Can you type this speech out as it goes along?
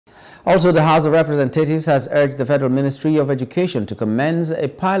Also, the House of Representatives has urged the Federal Ministry of Education to commence a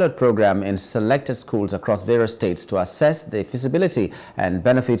pilot program in selected schools across various states to assess the feasibility and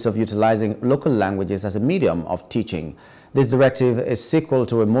benefits of utilizing local languages as a medium of teaching. This directive is sequel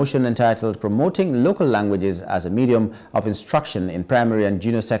to a motion entitled Promoting Local Languages as a Medium of Instruction in Primary and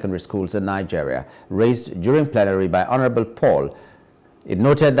Junior Secondary Schools in Nigeria, raised during plenary by Honorable Paul. It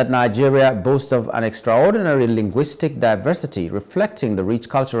noted that Nigeria boasts of an extraordinary linguistic diversity reflecting the rich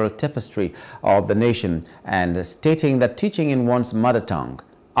cultural tapestry of the nation, and stating that teaching in one's mother tongue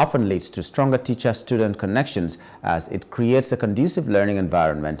often leads to stronger teacher-student connections as it creates a conducive learning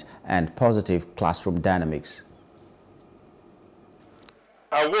environment and positive classroom dynamics.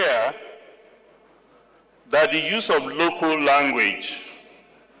 Aware that the use of local language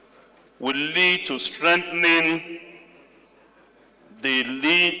will lead to strengthening the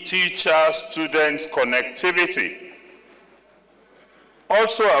teacher-student connectivity.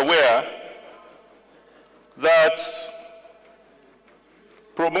 Also aware that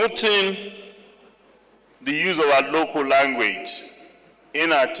promoting the use of our local language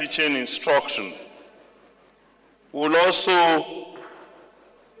in our teaching instruction will also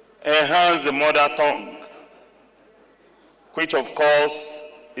enhance the mother tongue, which of course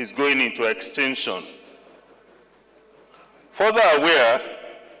is going into extinction. Further aware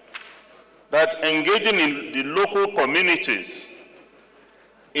that engaging in the local communities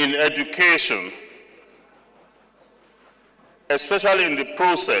in education, especially in the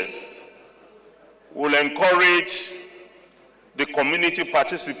process, will encourage the community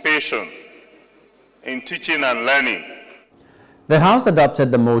participation in teaching and learning. The House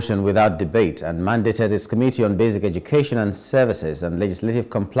adopted the motion without debate and mandated its Committee on Basic Education and Services and Legislative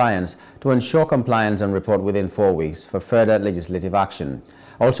Compliance to ensure compliance and report within 4 weeks for further legislative action.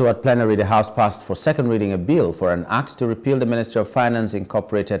 Also at plenary, the House passed for second reading a bill for an act to repeal the Ministry of Finance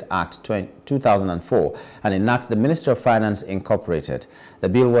Incorporated Act 2004 and enact the Ministry of Finance Incorporated. The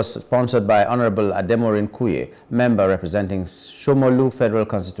bill was sponsored by Honorable Ademorin Kuye, member representing Shomolu Federal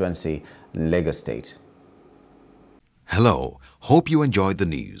Constituency in Lagos State. Hello, hope you enjoyed the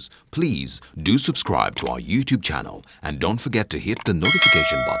news. Please do subscribe to our YouTube channel and don't forget to hit the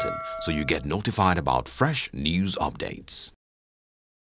notification button so you get notified about fresh news updates.